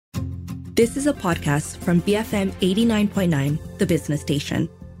This is a podcast from BFM 89.9, the business station.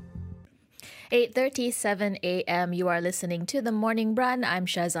 8:37 a.m. You are listening to The Morning Run. I'm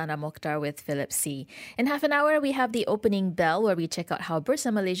Shazana Mokhtar with Philip C. In half an hour, we have the opening bell where we check out how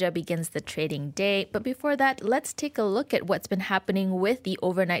Bursa Malaysia begins the trading day. But before that, let's take a look at what's been happening with the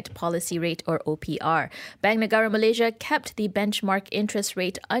overnight policy rate or OPR. Bank Negara Malaysia kept the benchmark interest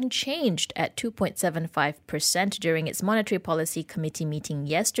rate unchanged at 2.75% during its Monetary Policy Committee meeting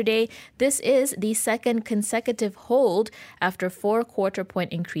yesterday. This is the second consecutive hold after 4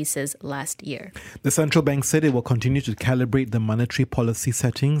 quarter-point increases last year. The central bank said it will continue to calibrate the monetary policy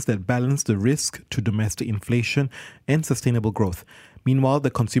settings that balance the risk to domestic inflation and sustainable growth. Meanwhile, the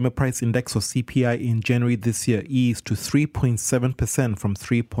Consumer Price Index or CPI in January this year eased to 3.7% from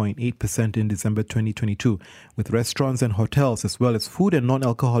 3.8% in December 2022, with restaurants and hotels as well as food and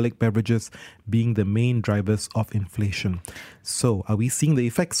non-alcoholic beverages being the main drivers of inflation. So, are we seeing the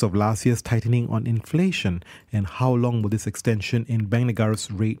effects of last year's tightening on inflation? And how long will this extension in Bank Negara's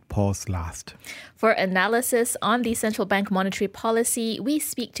rate pause last? For analysis on the central bank monetary policy, we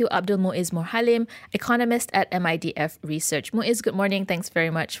speak to Abdul Muiz Morhalim, economist at MIDF Research. Muiz, good morning. Thanks very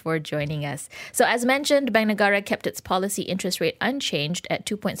much for joining us. So as mentioned, Bank Negara kept its policy interest rate unchanged at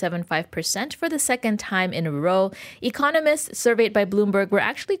 2.75% for the second time in a row. Economists surveyed by Bloomberg were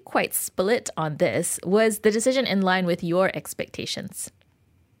actually quite split on this. Was the decision in line with your expectations?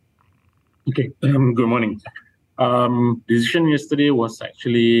 Okay, good morning. Decision yesterday was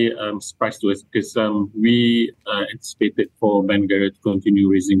actually a surprise to us because we anticipated for Bank Negara to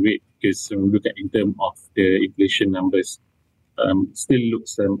continue raising rate because when we look at in terms of the inflation numbers, still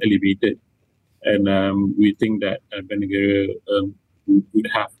looks elevated, and we think that Bank Negara would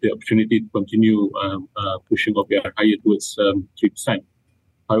have the opportunity to continue pushing OPR higher towards 3%.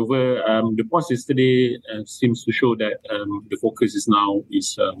 However, the pause yesterday seems to show that the focus is now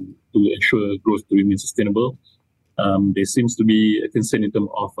to ensure growth to remain sustainable. There seems to be a concern in terms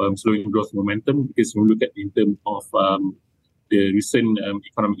of slowing growth momentum because when we look at in terms of the recent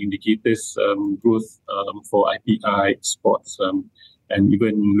economic indicators, growth for IPI, exports, and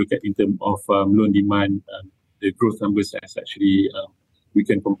even look at in terms of loan demand, the growth numbers has actually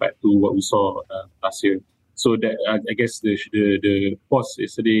weakened compared to what we saw last year. So that I guess the pause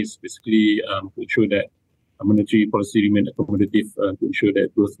yesterday is basically to ensure that monetary policy remain accommodative to ensure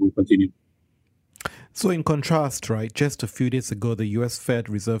that growth will continue. So in contrast, right, just a few days ago, the US Fed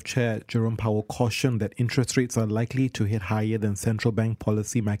Reserve Chair Jerome Powell cautioned that interest rates are likely to hit higher than central bank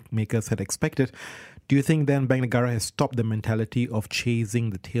policy makers had expected. Do you think then Bank Negara has stopped the mentality of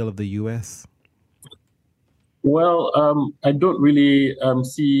chasing the tail of the US? Well, I don't really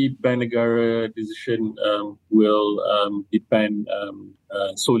see Bank Negara decision will depend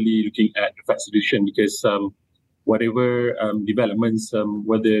solely looking at the Fed's decision because whatever developments,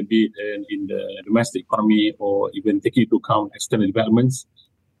 whether be it in the domestic economy or even taking into account external developments,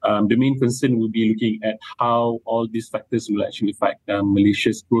 the main concern will be looking at how all these factors will actually affect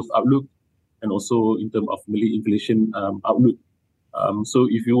Malaysia's growth outlook and also in terms of Malay inflation outlook. So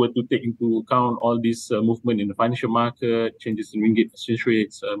if you were to take into account all this movement in the financial market, changes in ringgit exchange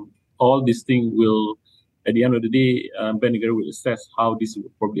rates, all these things will, at the end of the day, Bank Negara will assess how this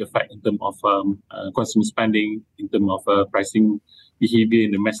will probably affect in terms of consumer spending, in terms of pricing behavior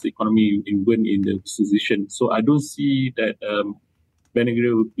in the domestic economy, even in the business decision. So I don't see that Bank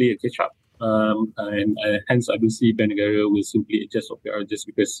Negara will play a catch-up. And hence, I don't see Bank Negara will simply adjust OPR just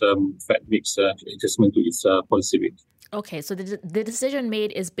because Fed makes adjustment to its policy rate. Okay, so the decision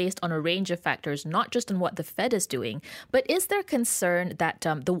made is based on a range of factors, not just on what the Fed is doing. But is there concern that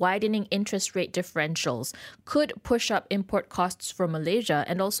the widening interest rate differentials could push up import costs for Malaysia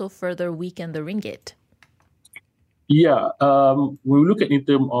and also further weaken the ringgit? Yeah, when we look at in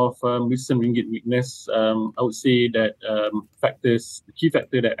terms of recent ringgit weakness, I would say that the key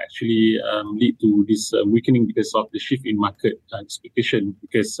factor that actually lead to this weakening because of the shift in market expectation.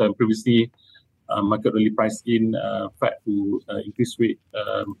 Because previously, market really priced in Fed to increase rate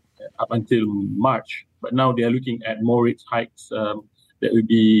up until March, but now they are looking at more rate hikes that will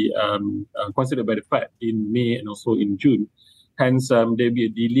be considered by the Fed in May and also in June. Hence, there will be a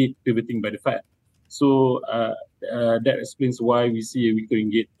delayed pivoting by the Fed. So that explains why we see a weaker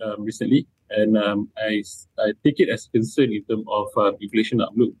ringgit recently. And I take it as a concern in terms of inflation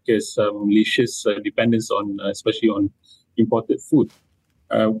outlook because Malaysia's dependence on, especially on imported food,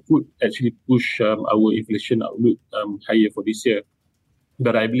 could actually push our inflation outlook higher for this year.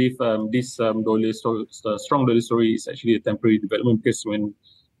 But I believe this strong dollar story is actually a temporary development because when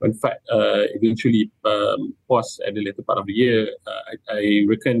Fed eventually pause at the later part of the year, I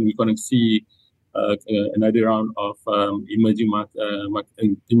reckon we're going to see another round of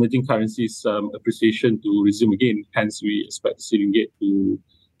emerging currencies appreciation to resume again. Hence, we expect to see ringgit to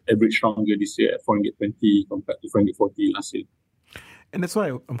average stronger this year at 420 compared to 440 last year. And that's why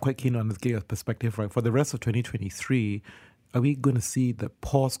I'm quite keen on this get your perspective, right? For the rest of 2023, are we going to see the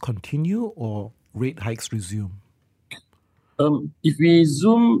pause continue or rate hikes resume? If we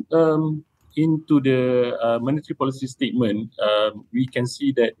zoom into the monetary policy statement, we can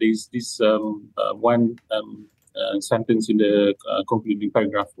see that there's this one sentence in the concluding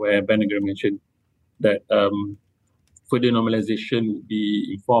paragraph where Ben Negara mentioned that further normalization would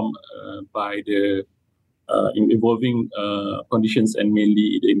be informed by the evolving conditions and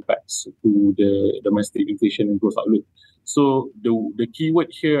mainly the impacts to the domestic inflation and growth outlook. So the key word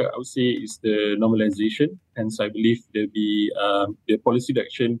here, I would say, is the normalization. Hence, I believe there'll be the policy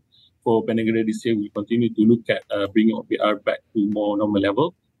direction for Ben Negara this year. We continue to look at bringing OPR back to more normal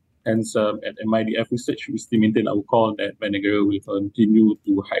level. Hence, at MIDF Research, we still maintain our call that Ben Negara will continue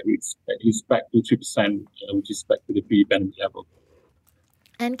to hike rates at least back to 3%, which is back to the pre-pandemic level.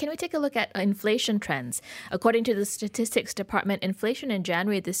 And can we take a look at inflation trends? According to the Statistics Department, inflation in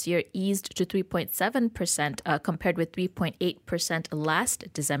January this year eased to 3.7% compared with 3.8%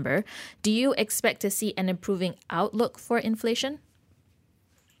 last December. Do you expect to see an improving outlook for inflation?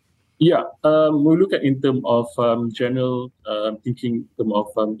 Yeah, we look at in terms of general thinking in terms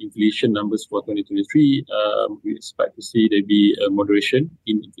of inflation numbers for 2023. We expect to see there be a moderation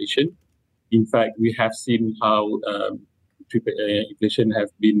in inflation. In fact, we have seen how inflation have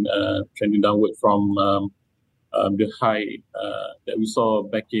been trending downward from the high that we saw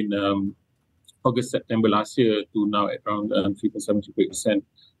back in August, September last year to now at around 3.7 to 8%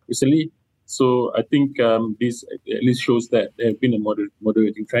 recently. So I think this at least shows that there have been a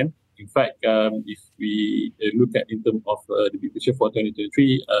moderating trend. In fact, if we look at in terms of the big picture for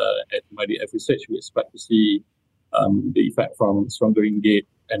 2023 at MIDF Research, we expect to see the effect from stronger ringgit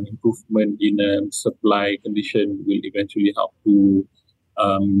and improvement in supply condition will eventually help to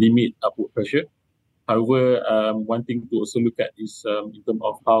limit upward pressure. However, one thing to also look at is in terms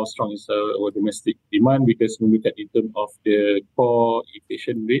of how strong is our domestic demand, because when we look at in terms of the core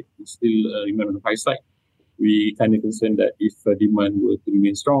inflation rate, it still remain on the high side. We kind of concerned that if demand were to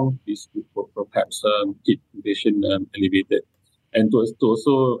remain strong, this would perhaps keep inflation elevated. And to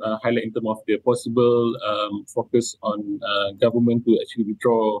also highlight in terms of the possible focus on government to actually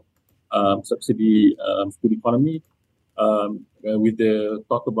withdraw subsidy to the economy, with the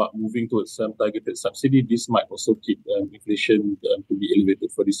talk about moving towards some targeted subsidy, this might also keep inflation to be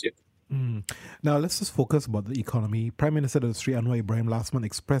elevated for this year. Now, let's just focus about the economy. Prime Minister Sri Anwar Ibrahim last month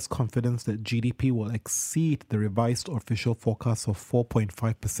expressed confidence that GDP will exceed the revised official forecast of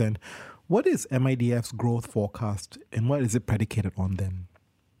 4.5%. What is MIDF's growth forecast and what is it predicated on then?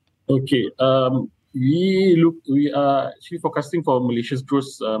 Okay, we are actually forecasting for Malaysia's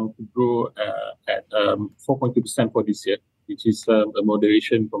growth to grow at 4.2% for this year, which is a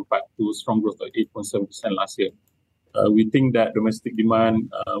moderation compared to strong growth of 8.7% last year. We think that domestic demand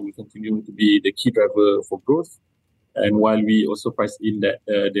will continue to be the key driver for growth. And while we also price in that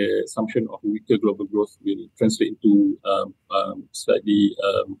the assumption of weaker global growth will translate into slightly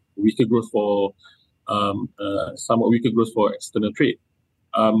weaker growth for somewhat weaker growth for external trade.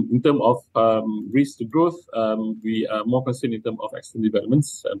 In terms of risk to growth, we are more concerned in terms of external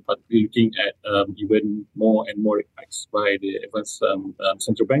developments, and particularly looking at even more and more rate hikes by the advanced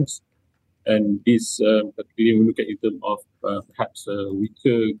central banks. And this, particularly when we look at in terms of perhaps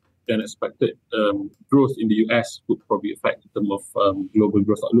weaker than expected growth in the US could probably affect in terms of global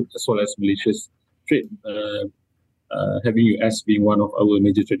growth outlook as well as Malaysia's trade, having US being one of our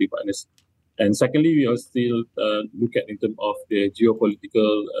major trading partners. And secondly, we also still look at in terms of the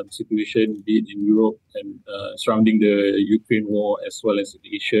geopolitical situation, be it in Europe and surrounding the Ukraine war, as well as in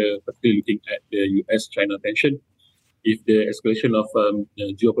Asia, particularly looking at the US-China tension. If the escalation of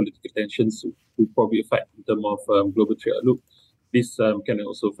geopolitical tensions would probably affect in terms of global trade outlook, this can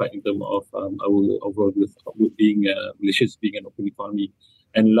also affect in terms of our overall growth outlook being Malaysia's being an open economy.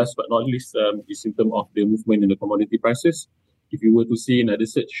 And last but not least is in terms of the movement in the commodity prices. If you were to see another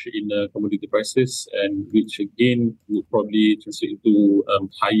surge in commodity prices, and which again would probably translate into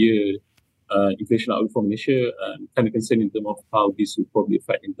higher inflation outlook for Malaysia, kind of concerned in terms of how this would probably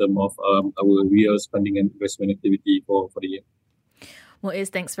affect in terms of our real spending and investment activity for the year. Muiz,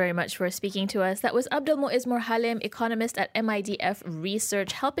 thanks very much for speaking to us. That was Abdul Muiz Morhalim, economist at MIDF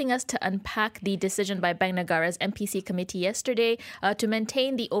Research, helping us to unpack the decision by Bank Negara's MPC committee yesterday to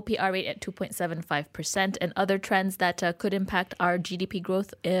maintain the OPR rate at 2.75% and other trends that could impact our GDP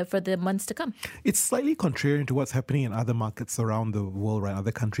growth for the months to come. It's slightly contrary to what's happening in other markets around the world, right?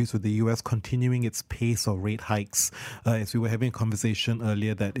 Other countries, with the US continuing its pace of rate hikes. As we were having a conversation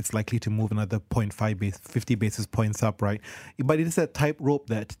earlier that it's likely to move another 50 basis points up, right? But it is that tightrope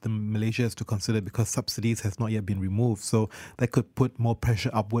that Malaysia has to consider because subsidies has not yet been removed. So that could put more pressure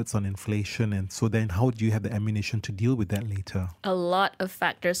upwards on inflation. And so then how do you have the ammunition to deal with that later? A lot of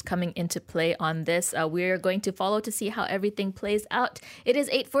factors coming into play on this. We're going to follow to see how everything plays out. It is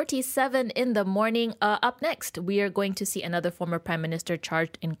 8:47 in the morning. Up next, we are going to see another former Prime Minister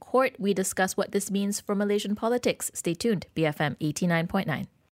charged in court. We discuss what this means for Malaysian politics. Stay tuned. BFM 89.9.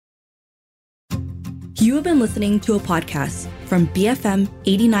 You have been listening to a podcast from BFM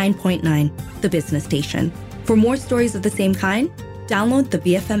 89.9, the business station. For more stories of the same kind, download the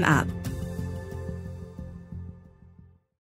BFM app.